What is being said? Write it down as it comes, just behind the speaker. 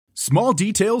Small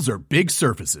details are big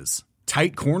surfaces.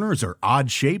 Tight corners are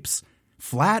odd shapes.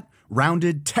 Flat,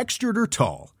 rounded, textured, or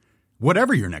tall.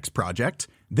 Whatever your next project,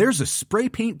 there's a spray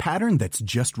paint pattern that's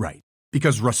just right.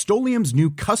 Because Rust-Oleum's new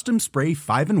Custom Spray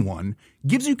 5-in-1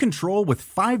 gives you control with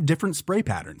 5 different spray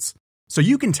patterns. So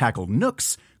you can tackle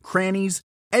nooks, crannies,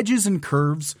 edges, and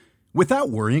curves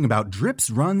without worrying about drips,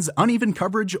 runs, uneven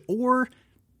coverage, or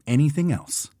anything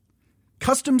else.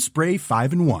 Custom Spray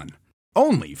 5-in-1.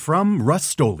 Only from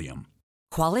Rust-Oleum.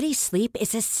 Quality sleep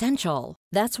is essential.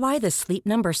 That's why the Sleep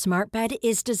Number Smart Bed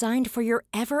is designed for your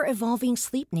ever-evolving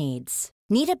sleep needs.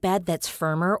 Need a bed that's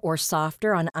firmer or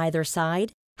softer on either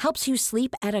side? Helps you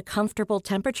sleep at a comfortable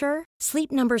temperature?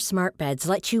 Sleep Number Smart Beds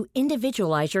let you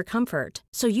individualize your comfort,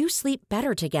 so you sleep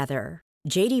better together.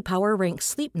 J.D. Power ranks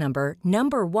Sleep Number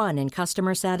number 1 in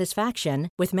customer satisfaction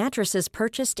with mattresses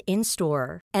purchased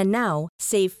in-store. And now,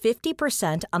 save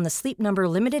 50% on the Sleep Number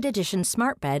Limited Edition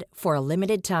Smart Bed for a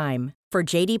limited time. For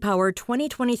J.D. Power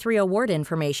 2023 award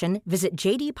information, visit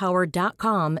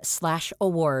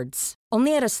jdpower.com/awards.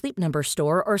 Only at a Sleep Number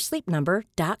store or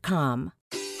sleepnumber.com.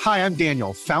 Hi, I'm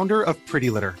Daniel, founder of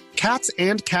Pretty Litter. Cats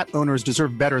and cat owners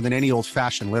deserve better than any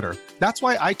old-fashioned litter. That's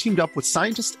why I teamed up with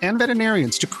scientists and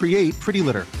veterinarians to create Pretty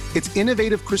Litter. Its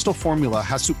innovative crystal formula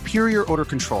has superior odor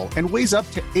control and weighs up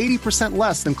to 80%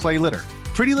 less than clay litter.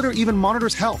 Pretty Litter even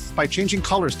monitors health by changing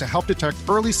colors to help detect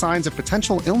early signs of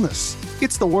potential illness.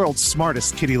 It's the world's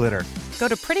smartest kitty litter. Go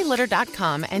to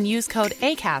prettylitter.com and use code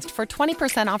ACAST for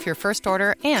 20% off your first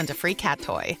order and a free cat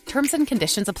toy. Terms and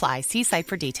conditions apply. See site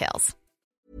for details.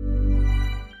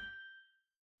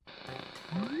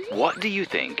 What do you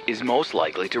think is most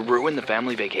likely to ruin the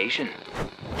family vacation?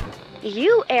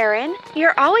 You, Aaron.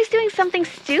 You're always doing something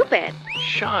stupid.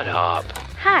 Shut up.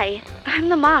 Hi, I'm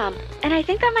the mom, and I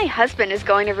think that my husband is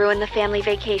going to ruin the family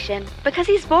vacation because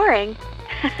he's boring.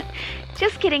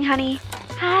 Just kidding, honey.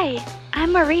 Hi,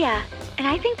 I'm Maria, and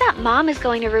I think that mom is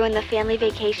going to ruin the family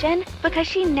vacation because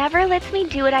she never lets me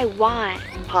do what I want.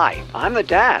 Hi, I'm the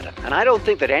dad, and I don't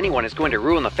think that anyone is going to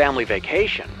ruin the family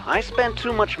vacation. I spent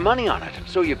too much money on it,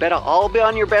 so you better all be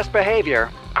on your best behavior.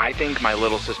 I think my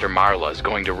little sister Marla is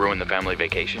going to ruin the family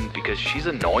vacation because she's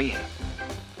annoying.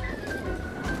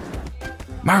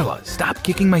 Marla, stop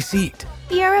kicking my seat.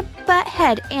 You're a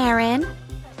butthead, Aaron.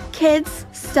 Kids,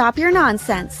 stop your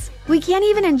nonsense. We can't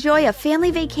even enjoy a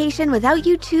family vacation without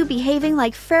you two behaving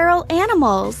like feral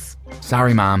animals.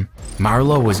 Sorry, Mom.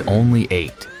 Marla was only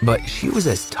 8, but she was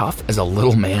as tough as a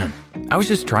little man. I was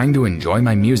just trying to enjoy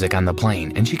my music on the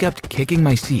plane, and she kept kicking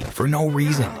my seat for no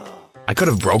reason. I could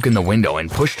have broken the window and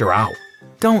pushed her out.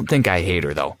 Don't think I hate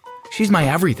her, though. She's my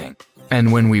everything.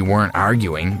 And when we weren't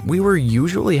arguing, we were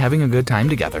usually having a good time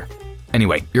together.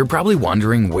 Anyway, you're probably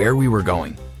wondering where we were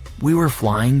going. We were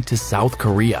flying to South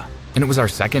Korea, and it was our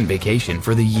second vacation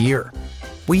for the year.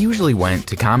 We usually went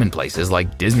to common places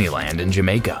like Disneyland and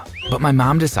Jamaica, but my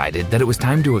mom decided that it was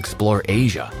time to explore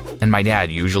Asia, and my dad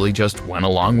usually just went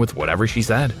along with whatever she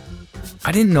said.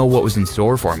 I didn't know what was in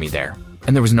store for me there,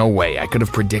 and there was no way I could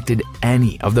have predicted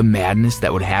any of the madness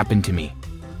that would happen to me.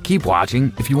 Keep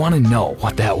watching if you want to know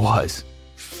what that was.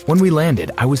 When we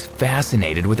landed, I was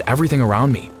fascinated with everything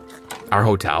around me. Our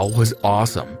hotel was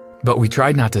awesome, but we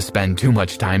tried not to spend too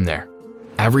much time there.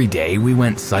 Every day we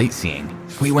went sightseeing.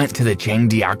 We went to the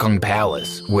Cheongdeokgung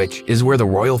Palace, which is where the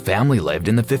royal family lived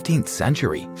in the 15th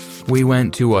century. We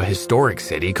went to a historic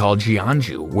city called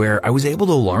Jeonju, where I was able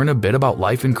to learn a bit about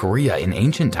life in Korea in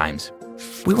ancient times.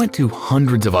 We went to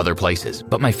hundreds of other places,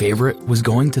 but my favorite was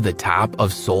going to the top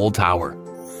of Seoul Tower.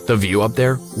 The view up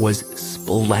there was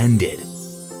splendid.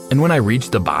 And when I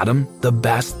reached the bottom, the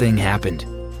best thing happened.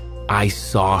 I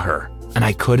saw her, and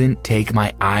I couldn't take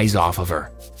my eyes off of her.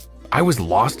 I was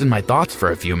lost in my thoughts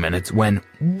for a few minutes when,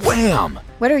 wham!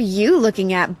 What are you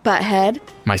looking at, butthead?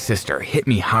 My sister hit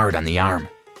me hard on the arm.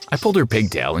 I pulled her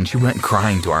pigtail and she went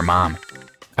crying to our mom.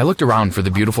 I looked around for the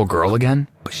beautiful girl again,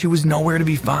 but she was nowhere to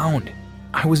be found.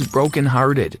 I was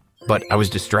brokenhearted, but I was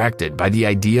distracted by the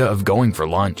idea of going for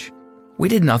lunch. We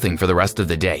did nothing for the rest of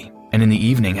the day, and in the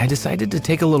evening I decided to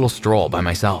take a little stroll by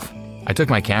myself. I took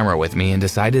my camera with me and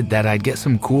decided that I'd get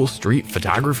some cool street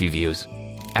photography views.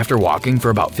 After walking for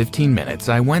about 15 minutes,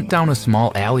 I went down a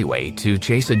small alleyway to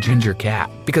chase a ginger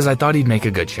cat because I thought he'd make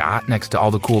a good shot next to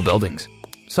all the cool buildings.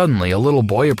 Suddenly, a little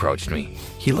boy approached me.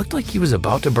 He looked like he was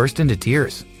about to burst into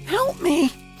tears. Help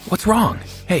me. What's wrong?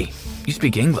 Hey, you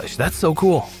speak English. That's so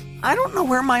cool. I don't know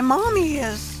where my mommy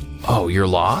is. Oh, you're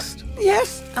lost?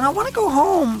 Yes, and I want to go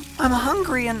home. I'm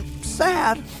hungry and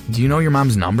sad. Do you know your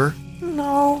mom's number?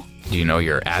 No. Do you know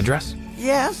your address?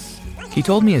 Yes. He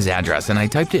told me his address and I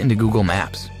typed it into Google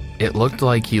Maps. It looked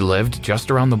like he lived just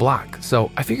around the block,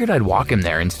 so I figured I'd walk him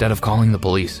there instead of calling the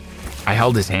police. I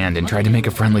held his hand and tried to make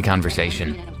a friendly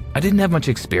conversation. I didn't have much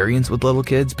experience with little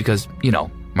kids because,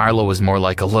 Marlo was more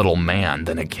like a little man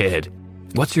than a kid.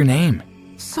 What's your name?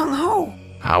 Sung Ho.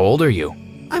 How old are you?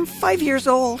 I'm 5 years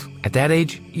old. At that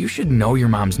age, you should know your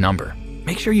mom's number.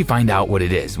 Make sure you find out what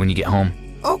it is when you get home.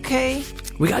 Okay.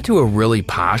 We got to a really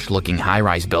posh-looking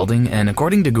high-rise building, and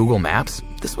according to Google Maps,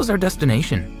 this was our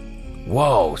destination.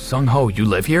 Whoa, Sung Ho, you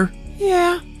live here?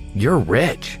 Yeah. You're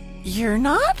rich. You're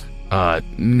not?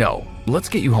 No. Let's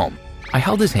get you home. I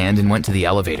held his hand and went to the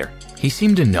elevator. He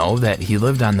seemed to know that he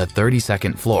lived on the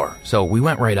 32nd floor, so we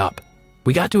went right up.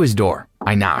 We got to his door.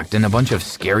 I knocked, and a bunch of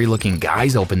scary-looking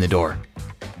guys opened the door.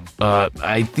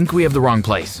 I think we have the wrong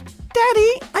place.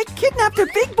 Daddy, I kidnapped a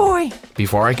big boy.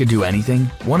 Before I could do anything,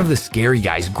 one of the scary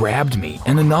guys grabbed me,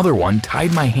 and another one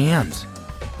tied my hands.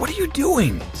 What are you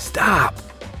doing? Stop!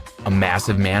 A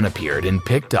massive man appeared and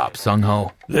picked up Sung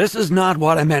Ho. This is not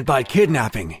what I meant by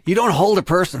kidnapping. You don't hold a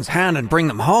person's hand and bring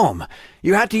them home.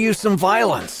 You had to use some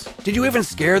violence. Did you even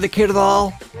scare the kid at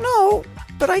all? No,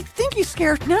 but I think he's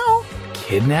scared now.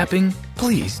 Kidnapping?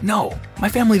 Please, no. My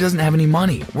family doesn't have any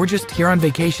money. We're just here on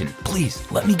vacation.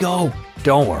 Please, let me go.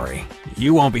 Don't worry.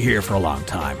 You won't be here for a long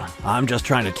time. I'm just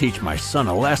trying to teach my son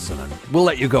a lesson, and we'll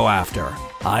let you go after.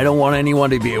 I don't want anyone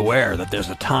to be aware that there's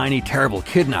a tiny, terrible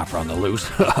kidnapper on the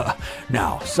loose.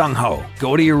 Now, Sung Ho,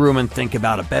 go to your room and think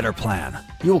about a better plan.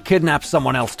 You'll kidnap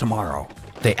someone else tomorrow.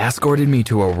 They escorted me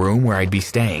to a room where I'd be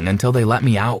staying until they let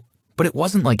me out. But it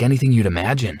wasn't like anything you'd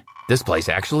imagine. This place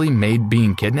actually made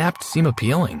being kidnapped seem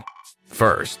appealing.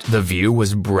 First, the view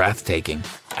was breathtaking.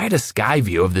 I had a sky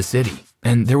view of the city,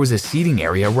 and there was a seating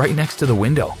area right next to the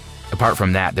window. Apart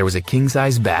from that, there was a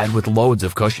king-size bed with loads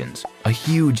of cushions, a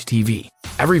huge TV,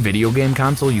 every video game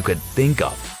console you could think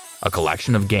of, a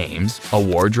collection of games, a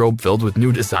wardrobe filled with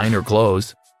new designer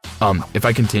clothes. If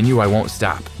I continue, I won't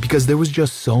stop, because there was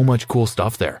just so much cool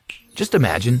stuff there. Just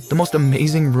imagine the most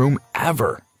amazing room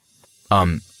ever.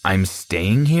 I'm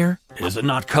staying here? Is it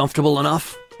not comfortable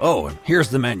enough? Oh, and here's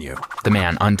the menu. The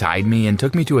man untied me and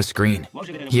took me to a screen.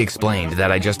 He explained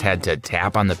that I just had to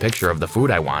tap on the picture of the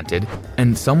food I wanted,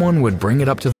 and someone would bring it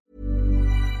up to.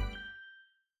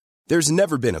 There's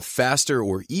never been a faster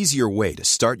or easier way to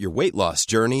start your weight loss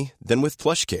journey than with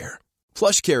PlushCare.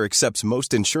 PlushCare accepts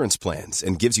most insurance plans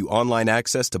and gives you online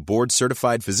access to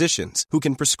board-certified physicians who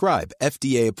can prescribe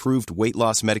FDA-approved weight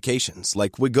loss medications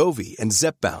like Wegovy and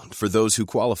Zepbound for those who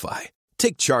qualify.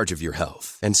 Take charge of your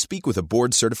health and speak with a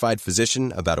board-certified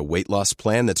physician about a weight loss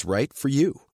plan that's right for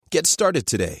you. Get started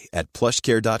today at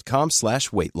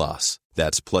plushcare.com/weight loss.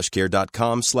 That's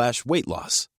plushcare.com/weight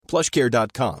loss.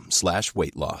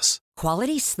 plushcare.com/weight loss.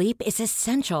 Quality sleep is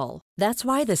essential. That's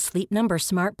why the Sleep Number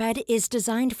Smart Bed is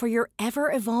designed for your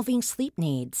ever-evolving sleep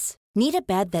needs. Need a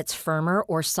bed that's firmer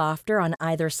or softer on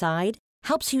either side?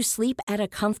 Helps you sleep at a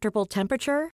comfortable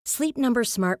temperature? Sleep Number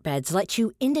Smart Beds let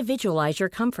you individualize your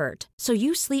comfort so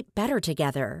you sleep better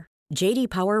together. J.D.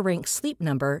 Power ranks Sleep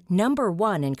Number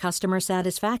 #1 in customer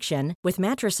satisfaction with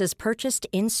mattresses purchased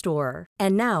in-store.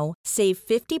 And now, save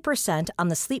 50% on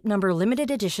the Sleep Number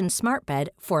Limited Edition Smart Bed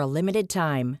for a limited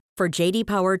time. For J.D.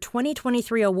 Power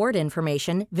 2023 award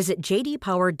information, visit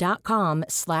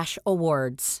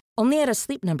jdpower.com/awards. Only at a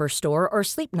Sleep Number store or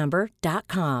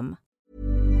sleepnumber.com.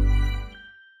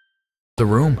 The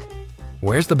room.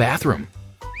 Where's the bathroom?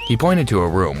 He pointed to a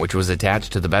room which was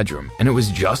attached to the bedroom, and it was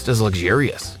just as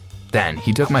luxurious. Then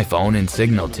he took my phone and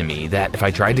signaled to me that if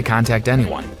I tried to contact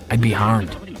anyone, I'd be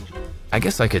harmed. I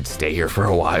guess I could stay here for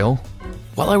a while.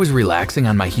 While I was relaxing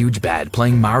on my huge bed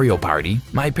playing Mario Party,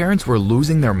 my parents were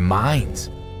losing their minds.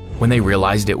 When they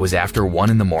realized it was after 1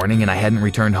 a.m. and I hadn't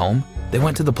returned home, they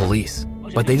went to the police.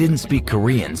 But they didn't speak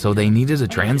Korean, so they needed a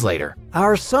translator.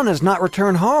 Our son has not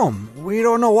returned home. We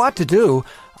don't know what to do.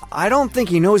 I don't think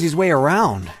he knows his way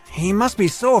around. He must be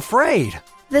so afraid.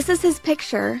 This is his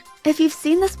picture. If you've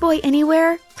seen this boy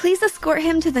anywhere, please escort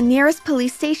him to the nearest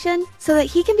police station so that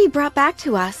he can be brought back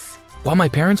to us. While my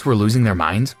parents were losing their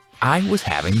minds, I was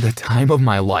having the time of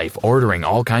my life ordering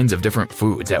all kinds of different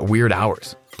foods at weird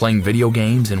hours, playing video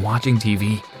games and watching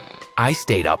TV. I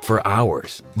stayed up for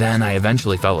hours. Then I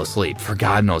eventually fell asleep for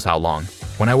God knows how long.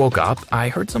 When I woke up, I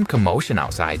heard some commotion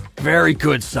outside. Very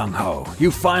good, Sung Ho.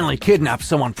 You finally kidnapped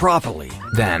someone properly.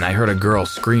 Then I heard a girl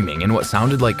screaming in what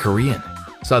sounded like Korean.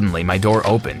 Suddenly, my door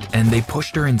opened, and they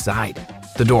pushed her inside.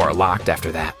 The door locked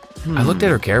after that. I looked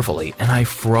at her carefully, and I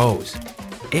froze.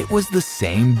 It was the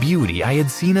same beauty I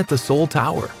had seen at the Seoul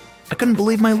Tower. I couldn't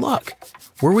believe my luck.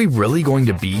 Were we really going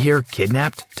to be here,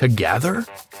 kidnapped, together?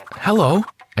 Hello,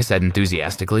 I said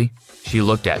enthusiastically. She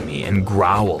looked at me and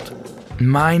growled.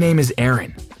 My name is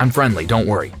Aaron. I'm friendly, don't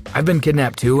worry. I've been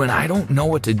kidnapped too, and I don't know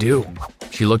what to do.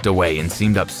 She looked away and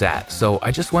seemed upset, so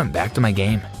I just went back to my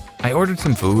game. I ordered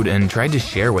some food and tried to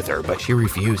share with her, but she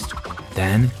refused.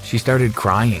 Then she started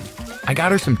crying. I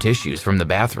got her some tissues from the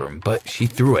bathroom, but she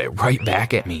threw it right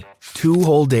back at me. 2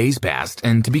 whole days passed,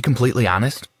 and to be completely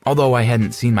honest, although I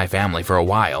hadn't seen my family for a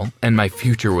while, and my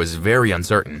future was very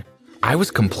uncertain, I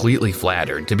was completely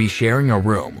flattered to be sharing a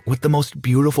room with the most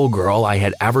beautiful girl I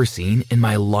had ever seen in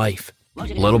my life.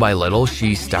 Little by little,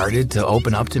 she started to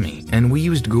open up to me, and we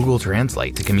used Google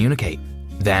Translate to communicate.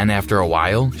 Then, after a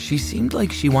while, she seemed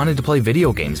like she wanted to play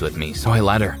video games with me, so I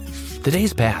let her. The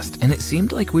days passed, and it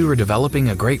seemed like we were developing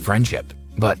a great friendship,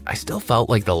 but I still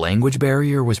felt like the language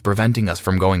barrier was preventing us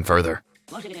from going further.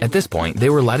 At this point,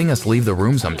 they were letting us leave the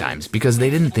room sometimes because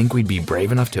they didn't think we'd be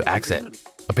brave enough to exit.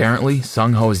 Apparently,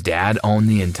 Sung-Ho's dad owned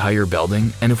the entire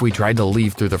building, and if we tried to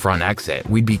leave through the front exit,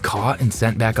 we'd be caught and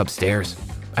sent back upstairs.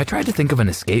 I tried to think of an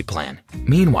escape plan.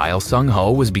 Meanwhile,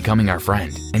 Sung-Ho was becoming our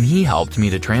friend, and he helped me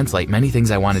to translate many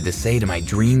things I wanted to say to my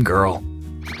dream girl.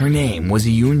 Her name was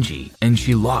Yoonji, and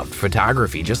she loved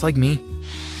photography just like me.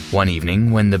 One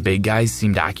evening, when the big guys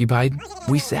seemed occupied,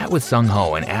 we sat with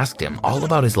Sung-Ho and asked him all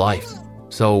about his life.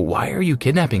 So why are you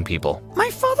kidnapping people? My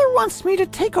father wants me to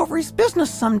take over his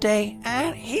business someday,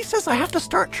 and he says I have to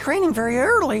start training very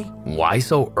early. Why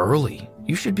so early?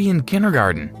 You should be in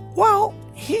kindergarten. Well,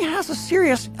 he has a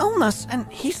serious illness, and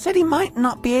he said he might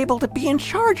not be able to be in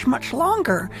charge much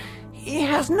longer. He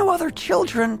has no other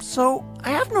children, so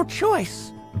I have no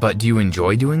choice. But do you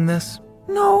enjoy doing this?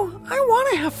 No, I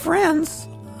want to have friends.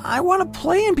 I want to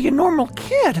play and be a normal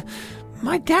kid.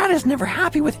 My dad is never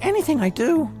happy with anything I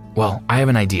do. Well, I have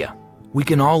an idea. We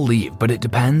can all leave, but it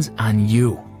depends on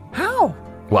you. How?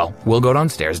 Well, we'll go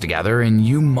downstairs together, and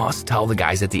you must tell the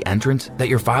guys at the entrance that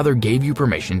your father gave you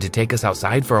permission to take us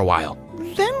outside for a while.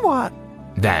 Then what?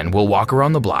 Then we'll walk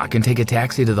around the block and take a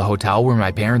taxi to the hotel where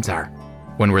my parents are.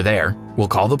 When we're there, we'll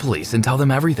call the police and tell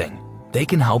them everything. They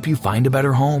can help you find a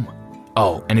better home.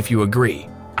 Oh, and if you agree,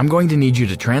 I'm going to need you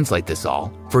to translate this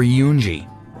all for Yoonji.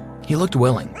 He looked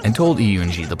willing and told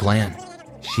Yoonji the plan.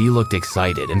 She looked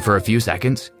excited, and for a few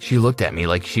seconds, she looked at me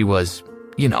like she was,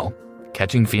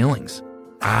 catching feelings.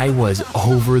 I was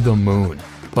over the moon,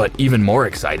 but even more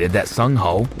excited that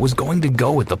Sung-Ho was going to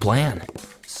go with the plan.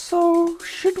 So,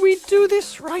 should we do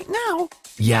this right now?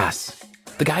 Yes.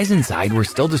 The guys inside were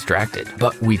still distracted,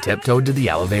 but we tiptoed to the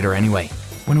elevator anyway.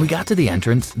 When we got to the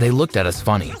entrance, they looked at us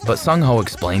funny, but Sung-Ho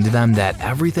explained to them that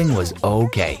everything was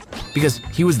okay. Because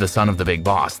he was the son of the big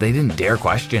boss, they didn't dare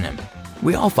question him.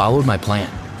 We all followed my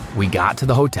plan. We got to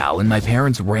the hotel and my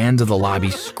parents ran to the lobby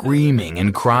screaming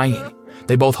and crying.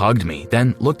 They both hugged me,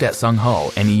 then looked at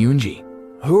Sung-Ho and Yoonji.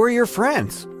 Who are your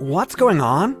friends? What's going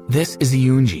on? This is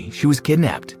Yoonji. She was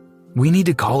kidnapped. We need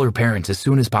to call her parents as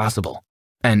soon as possible.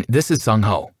 And this is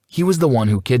Sung-Ho. He was the one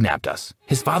who kidnapped us.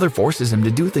 His father forces him to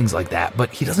do things like that,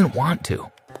 but he doesn't want to.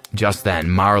 Just then,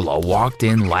 Marla walked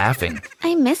in laughing.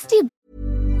 I missed you.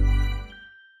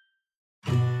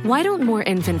 Why don't more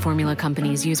infant formula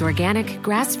companies use organic,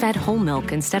 grass-fed whole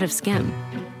milk instead of skim?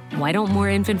 Why don't more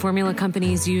infant formula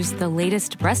companies use the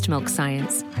latest breast milk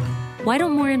science? Why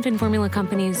don't more infant formula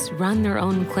companies run their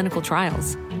own clinical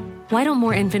trials? Why don't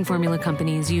more infant formula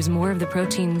companies use more of the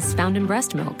proteins found in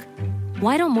breast milk?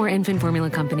 Why don't more infant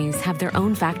formula companies have their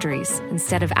own factories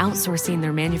instead of outsourcing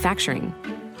their manufacturing?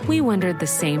 We wondered the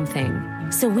same thing.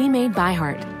 So we made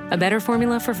ByHeart, a better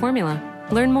formula for formula.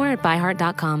 Learn more at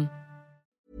byheart.com.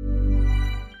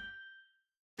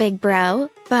 Big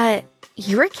bro, but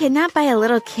you were kidnapped by a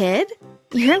little kid?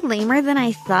 You're lamer than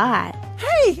I thought.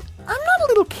 Hey, I'm not a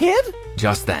little kid.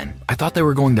 Just then, I thought they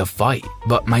were going to fight,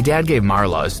 but my dad gave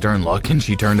Marla a stern look and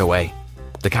she turned away.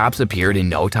 The cops appeared in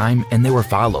no time and they were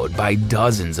followed by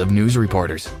dozens of news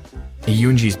reporters.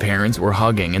 Yoonji's parents were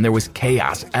hugging and there was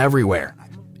chaos everywhere.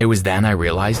 It was then I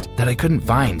realized that I couldn't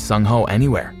find Sung-Ho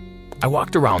anywhere. I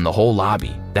walked around the whole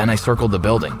lobby, then I circled the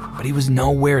building, but he was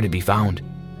nowhere to be found.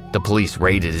 The police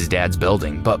raided his dad's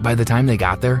building, but by the time they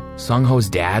got there, Sung-Ho's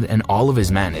dad and all of his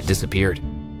men had disappeared.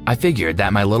 I figured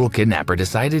that my little kidnapper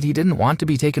decided he didn't want to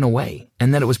be taken away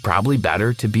and that it was probably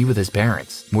better to be with his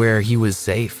parents, where he was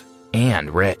safe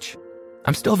and rich.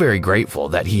 I'm still very grateful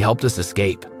that he helped us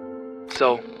escape.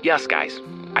 So, yes guys,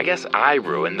 I guess I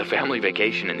ruined the family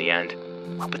vacation in the end.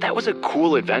 But that was a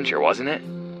cool adventure, wasn't it?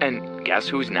 And guess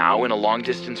who's now in a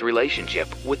long-distance relationship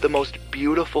with the most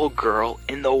beautiful girl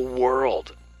in the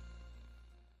world?